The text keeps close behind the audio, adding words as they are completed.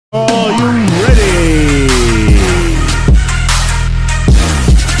Are you ready?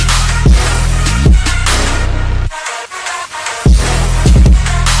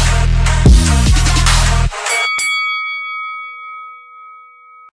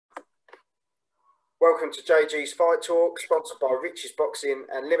 Welcome to JG's Fight Talk, sponsored by Rich's Boxing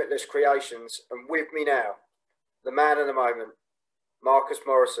and Limitless Creations. And with me now, the man of the moment, Marcus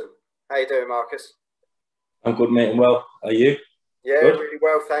Morrison. How you doing, Marcus? I'm good, mate. I'm well. Are you? Yeah, good? Really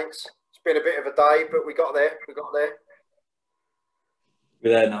well, thanks. It's been a bit of a day, but we got there. We're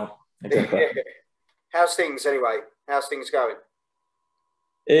there now. Exactly. How's things anyway? How's things going?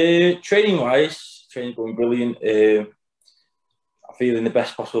 Training-wise, training's going brilliant. I feel in the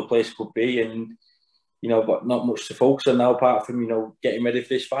best possible place I could be, and I've got not much to focus on now apart from getting ready for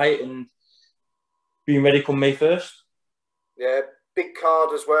this fight and being ready come May 1st. Yeah, big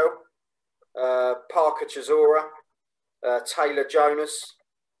card as well. Parker Chisora, Taylor Jonas.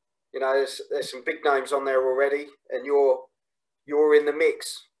 There's some big names on there already, and you're in the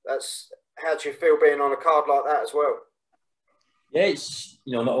mix. How do you feel being on a card like that as well? Yeah, it's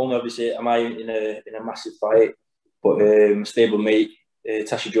not only obviously am I in a massive fight, but stable mate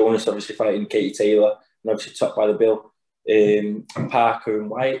Jonas obviously fighting Katie Taylor, and obviously top by the bill. Parker and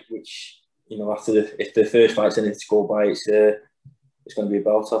White, which if the first fight's anything to go by, it's going to be a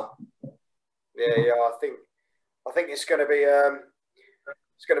belter. Yeah, I think it's going to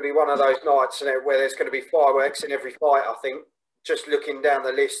be one of those nights, isn't it, where there's going to be fireworks in every fight. I think just looking down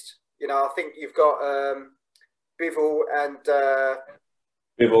the list, I think you've got Bivol and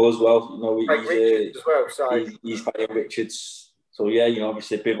Bivol as well. He's Richards as well. So he's fighting Richards. So yeah,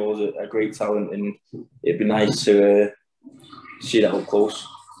 obviously Bivol's a great talent, and it'd be nice to see that up close.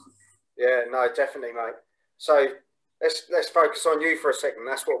 Yeah, no, definitely, mate. So let's focus on you for a second.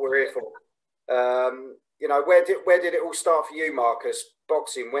 That's what we're here for. Where did it all start for you, Marcus?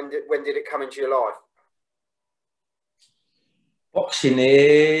 Boxing. When did it come into your life? Boxing.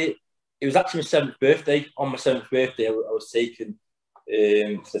 It was actually my 7th birthday. On my 7th birthday, I was taken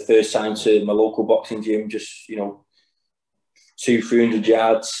for the first time to my local boxing gym. Just 200-300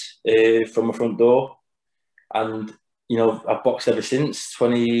 yards from my front door, and I've boxed ever since.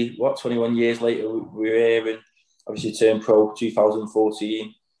 21 years later, we're here, and obviously turned pro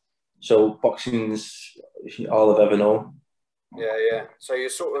 2014. So boxing's all I've ever known. Yeah. So you're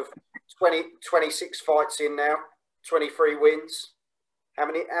sort of 26 fights in now, 23 wins. How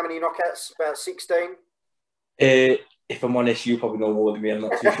many knockouts? About 16. If I'm honest, you probably know more than me. I'm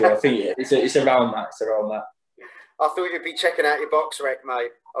not too sure. I think it's around that. It's around that. I thought you'd be checking out your box rec,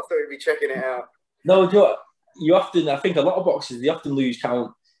 mate. I thought you'd be checking it out. No, you often. I think a lot of boxers, they often lose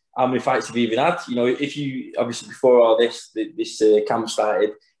count how many fights they've even had. If you obviously before all this camp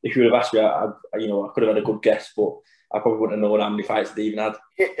started, if you would have asked me, I could have had a good guess, but I probably wouldn't have known how many fights they even had.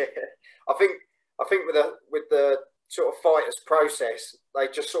 I think with the sort of fighters process, they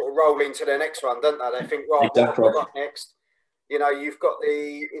just sort of roll into the next one, don't they? They think, right, exactly. What have we got next? You've got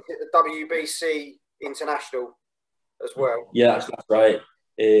the WBC International as well. Yeah, that's right.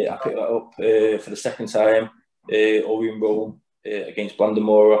 I picked that up for the second time over in Rome against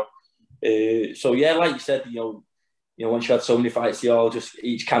Blandamora. So yeah, like you said, once you had so many fights,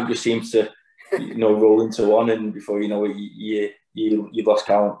 each camp just seems to roll into one, and before you know it, you've lost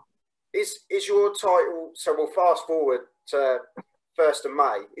count. Is your title? So we'll fast forward to 1st of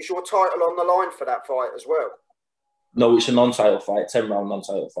May. Is your title on the line for that fight as well? No, it's a non-title fight, 10-round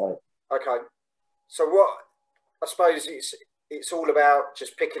non-title fight. Okay. So what? I suppose it's all about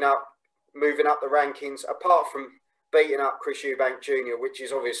just moving up the rankings. Apart from beating up Chris Eubank Jr, which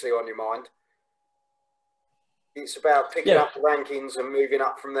is obviously on your mind. It's about picking up the rankings and moving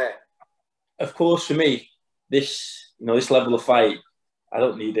up from there. Of course, for me, this level of fight, I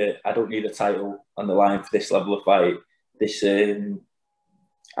don't need a title on the line for this level of fight.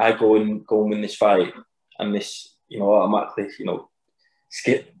 I go and win this fight, and this, automatically,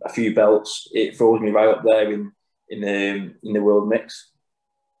 skip a few belts. It throws me right up there in the world mix.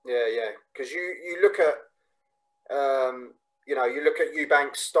 Yeah. Because you look at, you look at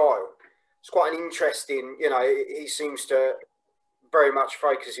Eubank's style. It's quite an interesting, he seems to very much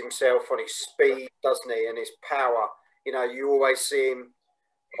focus himself on his speed, doesn't he, and his power. You always see him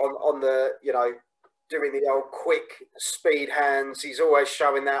on the, doing the old quick speed hands. He's always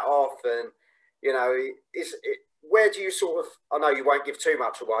showing that off, and where do you sort of? I know you won't give too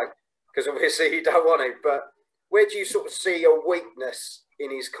much away because obviously you don't want to, but where do you sort of see a weakness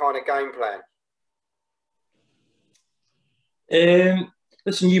in his kind of game plan?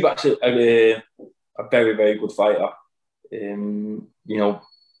 Listen, Eubank's a very, very good fighter.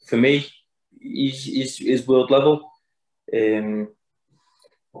 For me, he's world level.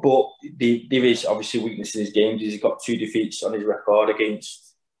 But there is obviously weakness in his games. He's got 2 defeats on his record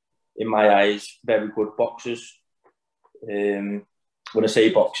against, in my eyes, very good boxers. When I say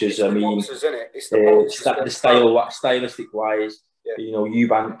boxers, I mean boxers, isn't it? It's the stylistic wise. Yeah. You know,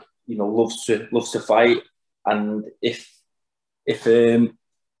 Eubank, you know, loves to fight, and if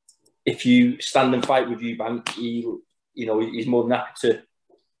you stand and fight with Eubank, he's more than happy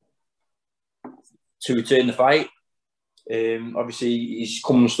to return the fight. Obviously, he's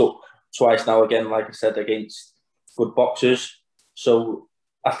come stuck twice now again, like I said, against good boxers. So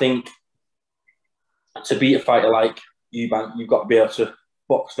I think to beat a fighter like Eubank, you've got to be able to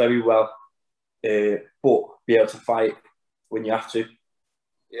box very well, but be able to fight when you have to.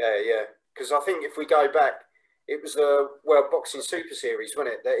 Yeah. Because I think if we go back, it was the World Boxing Super Series,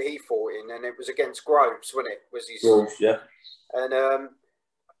 wasn't it, that he fought in, and it was against Groves, wasn't it? Groves, yeah. And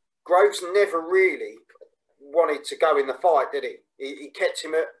Groves never really wanted to go in the fight, did he? He kept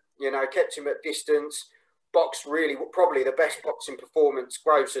him at distance. Boxed really, probably the best boxing performance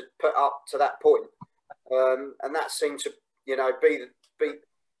Groves had put up to that point, and that seemed to, beat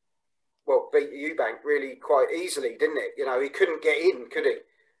Eubank really quite easily, didn't it? You know, he couldn't get in, could he?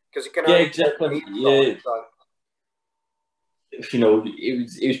 Because he can only exactly. Yeah. So. You know,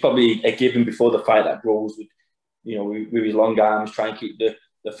 it was probably a given before the fight that Groves would, with his long arms, try and keep the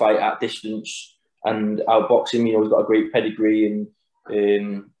fight at distance and outbox him. You know, he's got a great pedigree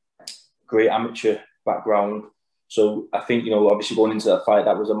and great amateur background. So I think, obviously going into that fight,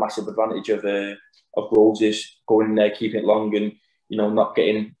 that was a massive advantage of Groves, is going in there, keeping it long, and not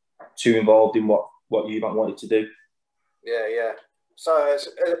getting too involved in what Eubank wanted to do. Yeah. So as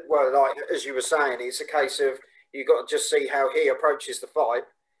you were saying, it's a case of you've got to just see how he approaches the fight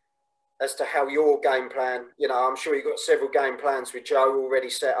as to how your game plan. I'm sure you've got several game plans with Joe already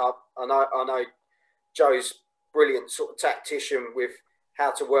set up. I know Joe's brilliant sort of tactician with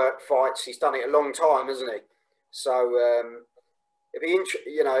how to work fights. He's done it a long time, hasn't he? So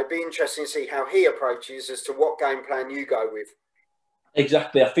it'd be interesting to see how he approaches as to what game plan you go with.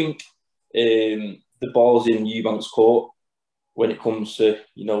 Exactly. I think the ball's in Eubank's court when it comes to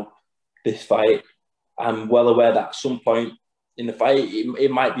this fight. I'm well aware that at some point in the fight,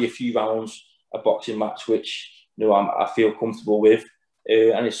 it might be a few rounds, a boxing match, which I feel comfortable with,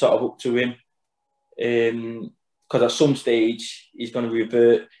 and it's sort of up to him. Because at some stage he's going to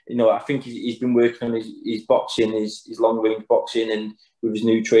revert. I think he's been working on his boxing, his long range boxing, and with his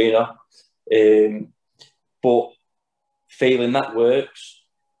new trainer. But failing that works,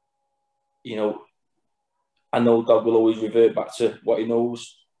 I know Dog will always revert back to what he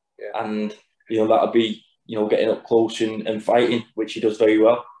knows, and that'll be getting up close and fighting, which he does very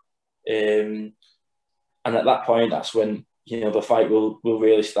well. And at that point, that's when the fight will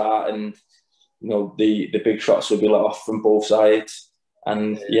really start, and the big shots will be let off from both sides,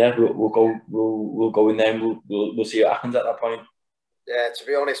 and we'll go in there and we'll see what happens at that point. Yeah, to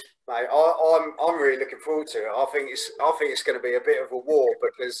be honest, mate, I'm really looking forward to it. I think it's going to be a bit of a war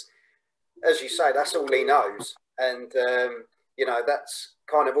because, as you say, that's all he knows, and that's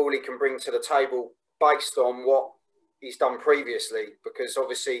kind of all he can bring to the table based on what he's done previously. Because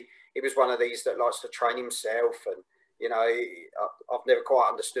obviously he was one of these that likes to train himself, and I've never quite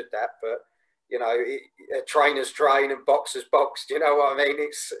understood that, but. Trainers train and boxers box. Do you know what I mean?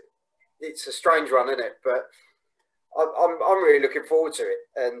 It's a strange one, isn't it? But I'm really looking forward to it,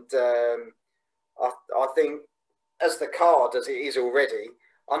 and I think as the card as it is already,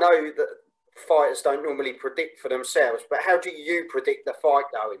 I know that fighters don't normally predict for themselves, but how do you predict the fight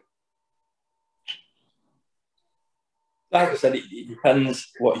going? Like I said, it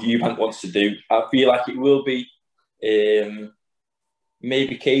depends what Eubank wants to do. I feel like it will be.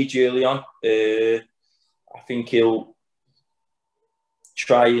 Maybe cage early on. I think he'll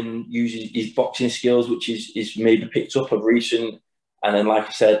try and use his boxing skills, which is maybe picked up of recent. And then, like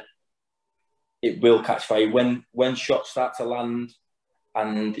I said, it will catch fire when shots start to land.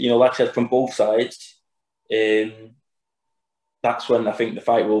 And, like I said, from both sides, that's when I think the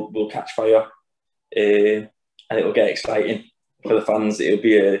fight will catch fire. And it'll get exciting for the fans. It'll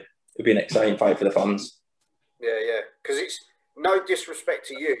be an exciting fight for the fans. Yeah. Because it's no disrespect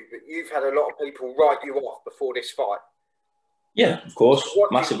to you, but you've had a lot of people write you off before this fight. Yeah, of course, So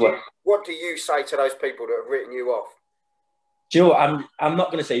massively. What do you say to those people that have written you off? Do you know what? I'm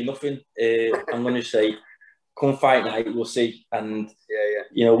not going to say nothing. I'm going to say, come fight night, we'll see. And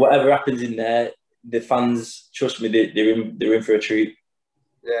whatever happens in there, the fans, trust me, they're in for a treat.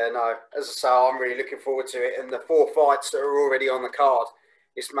 Yeah, no. As I say, I'm really looking forward to it, and the 4 fights that are already on the card,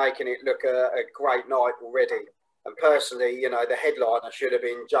 it's making it look a great night already. And personally, the headliner should have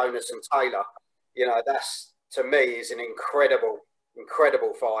been Jonas and Taylor. That's, to me, is an incredible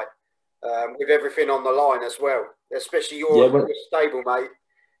incredible fight with everything on the line as well, especially Yeah, your stable mate.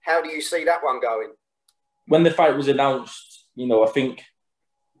 How do you see that one going? When the fight was announced, I think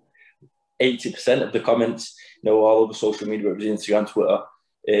 80% of the comments, all over social media, whether it was Instagram, Twitter,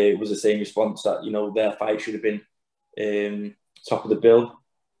 it was the same response that, their fight should have been top of the bill.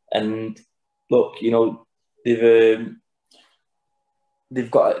 And look, they've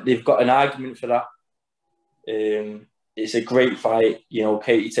got an argument for that. It's a great fight,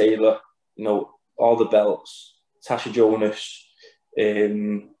 Katie Taylor, all the belts, Tasha Jonas,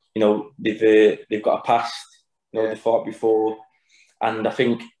 they've got a past, they fought before, and I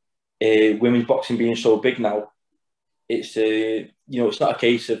think women's boxing being so big now, it's it's not a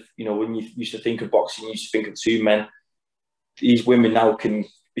case of when you used to think of boxing, you used to think of two men. These women now can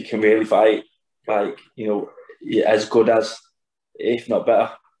really fight, like as good as, if not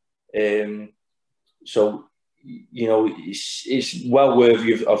better. So it's well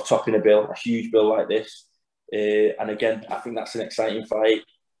worthy of topping a bill, a huge bill like this. And again, I think that's an exciting fight.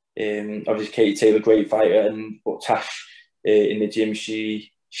 Obviously, Katie Taylor, great fighter, but Tash in the gym,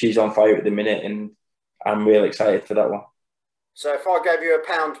 she's on fire at the minute, and I'm really excited for that one. So if I gave you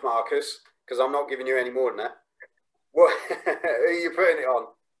 £1, Marcus, because I'm not giving you any more than that, what who are you putting it on?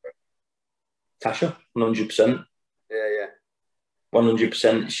 Tasha, 100%. Yeah.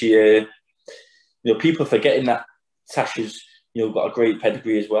 100%. She, people are forgetting that Tasha's, got a great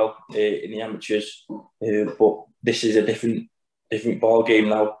pedigree as well in the amateurs, but this is a different ball game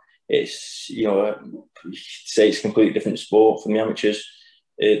now. It's say it's a completely different sport from the amateurs.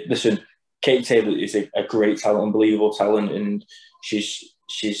 Listen, Kate Taylor is a great talent, unbelievable talent, and she's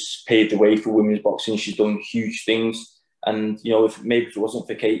paved the way for women's boxing. She's done huge things, and if it wasn't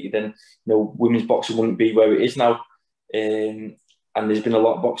for Katie, then women's boxing wouldn't be where it is now. And there's been a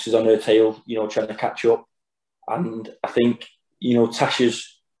lot of boxers on her tail, trying to catch up. And I think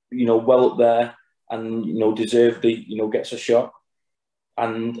Tasha's well up there, and deservedly gets a shot.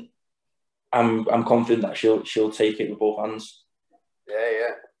 And I'm confident that she'll take it with both hands.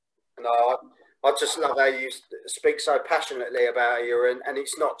 Yeah. No, I just love how you speak so passionately about her, and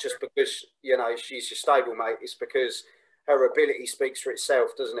it's not just because she's your stable mate. It's because her ability speaks for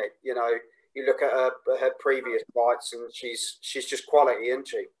itself, doesn't it? You look at her previous fights, and she's just quality, isn't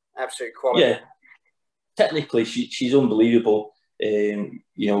she? Absolute quality. Yeah, technically she's unbelievable.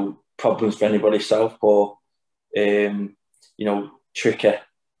 Problems for anybody, southpaw, tricky.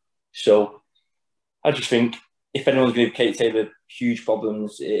 So I just think if anyone's going to give Kate Taylor huge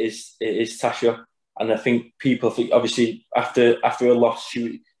problems, it is Tasha. And I think people think, obviously, after a loss,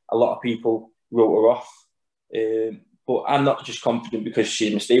 a lot of people wrote her off. But I'm not just confident because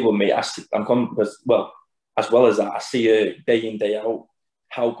she's my stable mate. I'm confident because, as well as that, I see her day in, day out,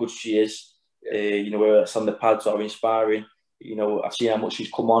 how good she is. Whether it's on the pads or inspiring. I've seen how much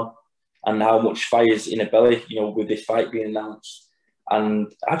she's come on and how much fire's in her belly, with this fight being announced.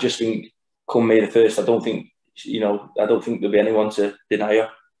 And I just think, come May the 1st, I don't think there'll be anyone to deny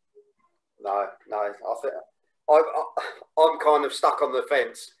her. No. I think I'm kind of stuck on the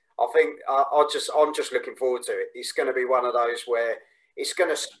fence. I think I'm just looking forward to it. It's going to be one of those where it's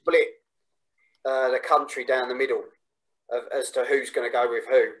going to split the country down the middle as to who's going to go with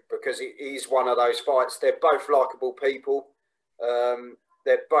who, because it is one of those fights. They're both likeable people.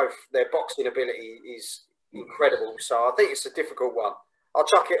 Their boxing ability is incredible. So I think it's a difficult one. I'll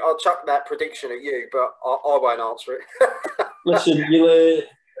chuck that prediction at you, but I won't answer it. Listen,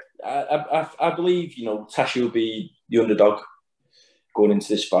 I believe Tasha will be the underdog going into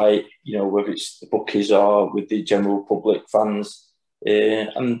this fight. Whether it's the bookies or with the general public fans.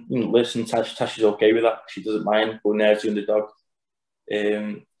 And listen, Tasha's okay with that. She doesn't mind going there as the underdog.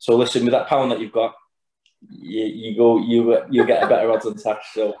 So listen, with that pound that you've got, you get a better odds on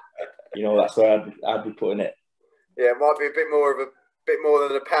Tash. So that's where I'd be putting it. Yeah, it might be a bit more than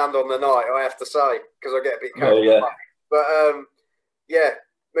 £1 on the night, I have to say, because I get a bit carried away. Yeah. But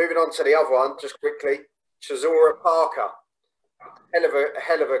moving on to the other one, just quickly, Chisora Parker,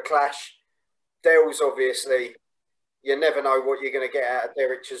 hell of a clash. Dell's obviously. You never know what you're going to get out of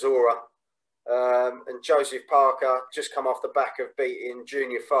Derek Chisora. And Joseph Parker just come off the back of beating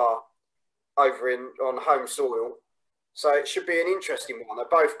Junior Farr over on home soil. So it should be an interesting one. They've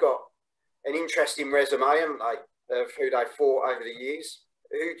both got an interesting resume, haven't they, of who they fought over the years.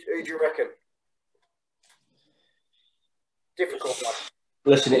 Who do you reckon? Difficult one.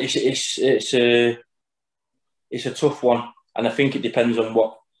 Listen, it's a tough one. And I think it depends on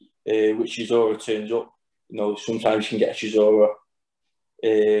which Chisora turns up. Sometimes you can get a Chisora,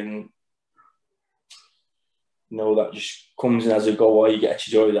 that just comes in as a go, or you get a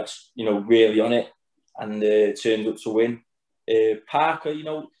Chisora that's, really on it and turns up to win. Parker,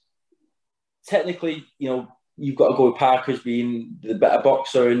 technically, you've got to go with Parker as being the better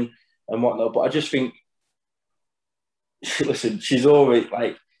boxer and whatnot. But I just think, listen, Chisora,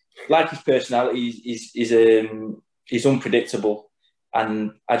 like his personality is unpredictable,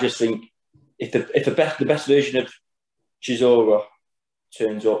 and I just think if the best version of Chisora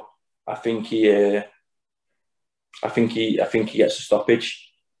turns up, I think he gets a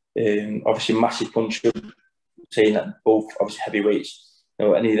stoppage. Obviously, massive puncher, saying that both obviously heavyweights.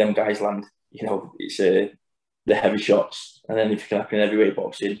 Any of them guys land. It's the heavy shots, and then if you can happen in heavyweight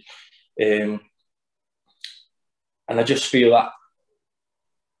boxing, and I just feel that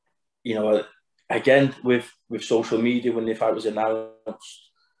again with social media, when the fight was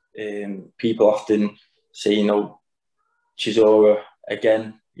announced, people often say Chisora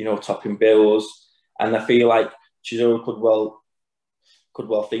again, topping bills, and I feel like Chisora could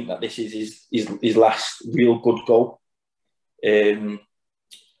well think that this is his last real good go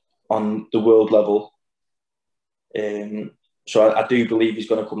on the world level. So I do believe he's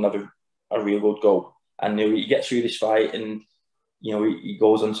going to come and have a real good go. And he gets through this fight, and he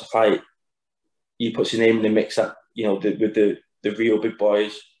goes on to fight. He puts his name in the mix with the real big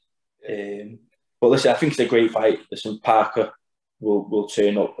boys. But listen, I think it's a great fight. Listen, Parker will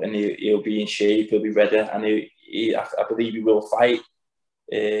turn up, and he'll be in shape. He'll be ready, and I believe he will fight.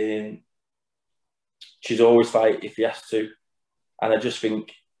 She's always fight if he has to, and I just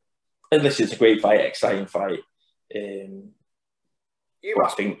think, listen, it's a great fight, exciting fight. You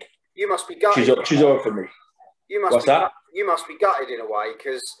must be gutted. She's over for me. What's that? You must be gutted in a way,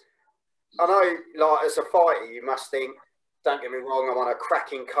 because I know, like, as a fighter, you must think, don't get me wrong, I'm on a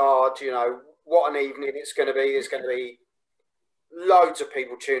cracking card. What an evening it's going to be. There's going to be loads of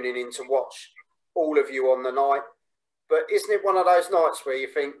people tuning in to watch all of you on the night. But isn't it one of those nights where you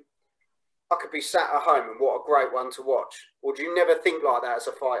think, I could be sat at home and what a great one to watch? Or do you never think like that as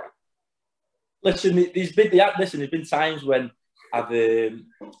a fighter? Listen, there's been times when I've been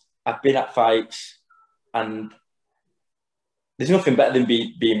at fights, and there's nothing better than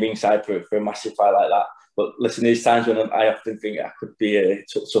being ringside for a massive fight like that. But listen, there's times when I often think I could be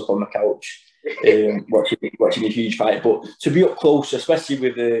tucked up on the couch watching a huge fight. But to be up close, especially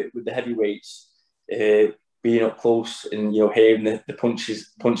with the heavyweights, being up close and hearing the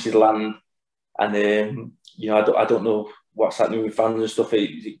punches land, and I don't know what's happening with fans and stuff.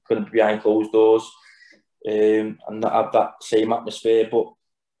 It's going to be behind closed doors, and not have that same atmosphere. But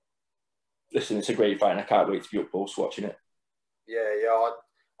listen, it's a great fight, and I can't wait to be up close watching it. Yeah.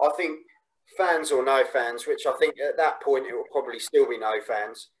 I think fans or no fans, which I think at that point it will probably still be no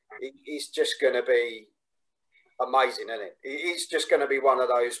fans. It's just going to be amazing, isn't it? It's just going to be one of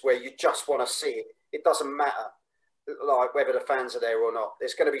those where you just want to see it. It doesn't matter, like, whether the fans are there or not.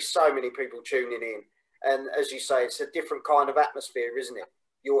 There's going to be so many people tuning in. And as you say, it's a different kind of atmosphere, isn't it?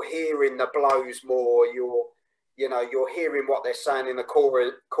 You're hearing the blows more. You're hearing what they're saying in the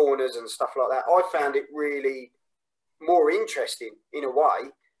corners and stuff like that. I found it really more interesting in a way,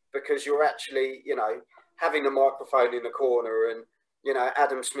 because you're actually, having the microphone in the corner and,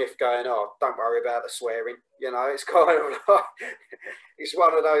 Adam Smith going, oh, don't worry about the swearing. It's kind of like, it's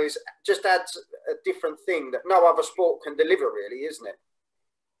one of those, just adds a different thing that no other sport can deliver, really, isn't it?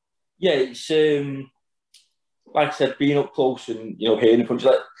 Yeah, it's like I said, being up close and hearing the punches.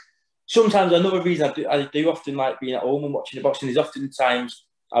 Like, sometimes another reason I do often like being at home and watching the boxing is often times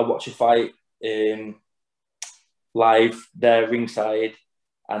I watch a fight live there ringside,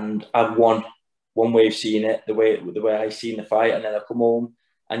 and I've one way of seeing it, the way I seen the fight, and then I come home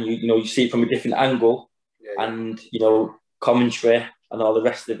and you see it from a different angle, and commentary and all the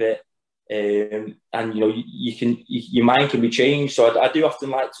rest of it, and your mind can be changed. So I do often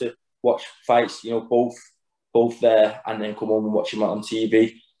like to watch fights, both there, and then come home and watch them on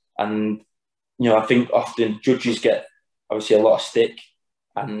TV. And I think often judges get obviously a lot of stick,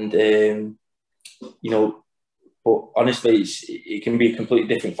 and but honestly, it can be a completely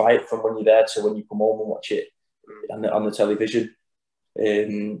different fight from when you're there to when you come home and watch it on the television.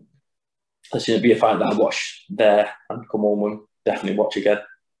 Listen, it'd be a fight that I watch there and come home and definitely watch again.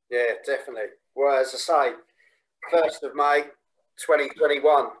 Yeah, definitely. Well, as I say, 1st of May,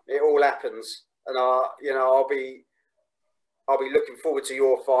 2021, it all happens, and I'll be looking forward to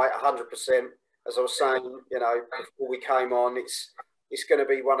your fight 100%. As I was saying, before we came on, it's going to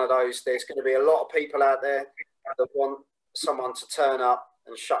be one of those. There's going to be a lot of people out there that want someone to turn up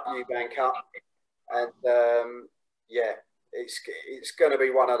and shut Eubank up, and it's going to be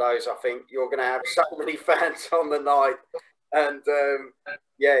one of those. I think you're going to have so many fans on the night, and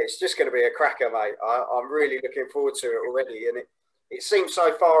it's just going to be a cracker, mate. I'm really looking forward to it already, and it seems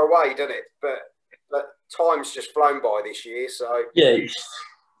so far away, doesn't it? But But time's just flown by this year, so yeah.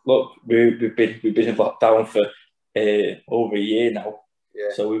 Look, we've been in lockdown for over a year now.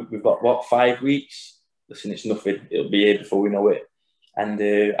 yeah. So we've got what, 5 weeks. Listen, it's nothing. It'll be here before we know it. And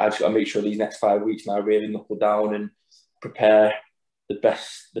I've just got to make sure these next 5 weeks now really knuckle down and prepare the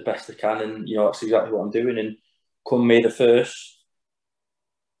best I can. And you know, that's exactly what I'm doing. And come May the 1st,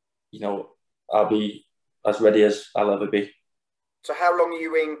 you know, I'll be as ready as I'll ever be. So how long are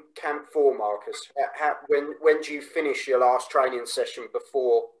you in camp for, Marcus? When do you finish your last training session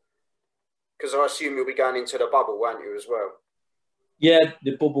before? Because I assume you'll be going into the bubble, won't you, as well? Yeah,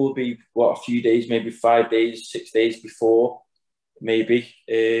 the bubble will be, what, a few days, maybe 5 days, 6 days before, maybe.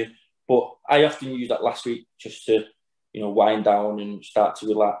 But I often use that last week just to, you know, wind down and start to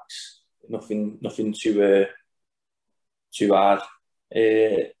relax. Nothing too hard.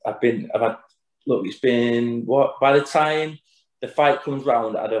 Look, it's been, what, by the time the fight comes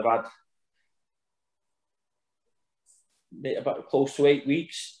round, I'd have had about close to 8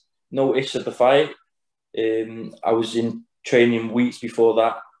 weeks notice of the fight. I was in training weeks before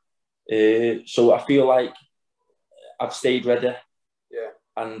that. So I feel like I've stayed ready. Yeah.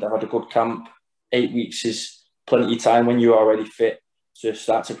 And I've had a good camp. 8 weeks is plenty of time when you're already fit to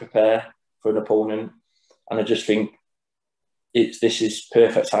start to prepare for an opponent. And I just think this is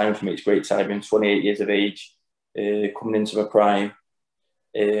perfect time for me. It's great time. I'm 28 years of age, coming into my prime.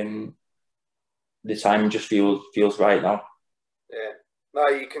 The time just feels right now. Yeah. No,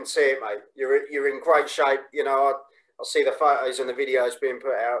 you can see it, mate. You're in great shape. You know, I see the photos and the videos being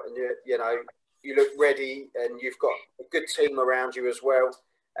put out, and you know, you look ready, and you've got a good team around you as well.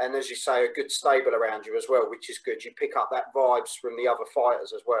 And as you say, a good stable around you as well, which is good. You pick up that vibes from the other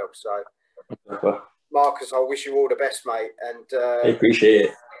fighters as well. So, Marcus, I wish you all the best, mate. And I appreciate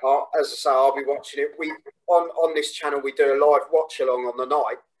it. As I say, I'll be watching it. We on this channel we do a live watch along on the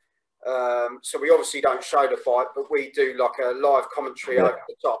night. So we obviously don't show the fight, but we do like a live commentary over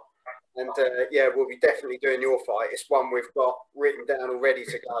the top. And yeah, we'll be definitely doing your fight. It's one we've got written down all ready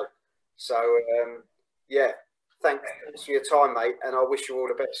to go. So yeah, thanks for your time, mate. And I wish you all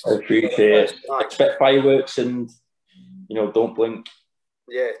the best. I appreciate it. Expect fireworks and, you know, don't blink.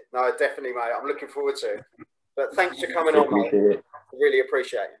 Yeah, no, definitely, mate. I'm looking forward to it. But thanks for coming on, mate. It. Really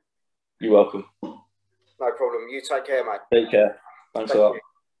appreciate it. You're welcome. No problem. You take care, mate. Take care. Thanks a lot.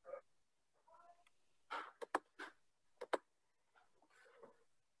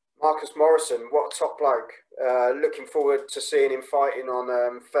 Marcus Morrison, what a top bloke. Looking forward to seeing him fighting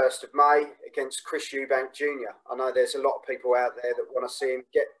on 1st of May against Eubank Jr. I know there's a lot of people out there that want to see him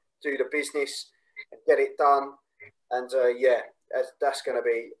do the business and get it done. And yeah, that's going to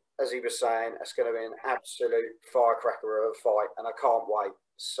be, as he was saying, that's going to be an absolute firecracker of a fight, and I can't wait.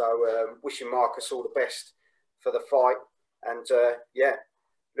 So wishing Marcus all the best for the fight. And yeah,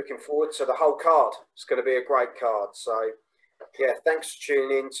 looking forward to the whole card. It's going to be a great card. So yeah, thanks for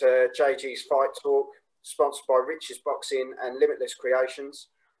tuning in to JG's Fight Talk, sponsored by Rich's Boxing and Limitless Creations.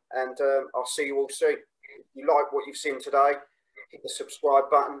 And I'll see you all soon. If you like what you've seen today, hit the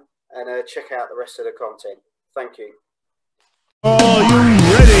subscribe button and check out the rest of the content. Thank you.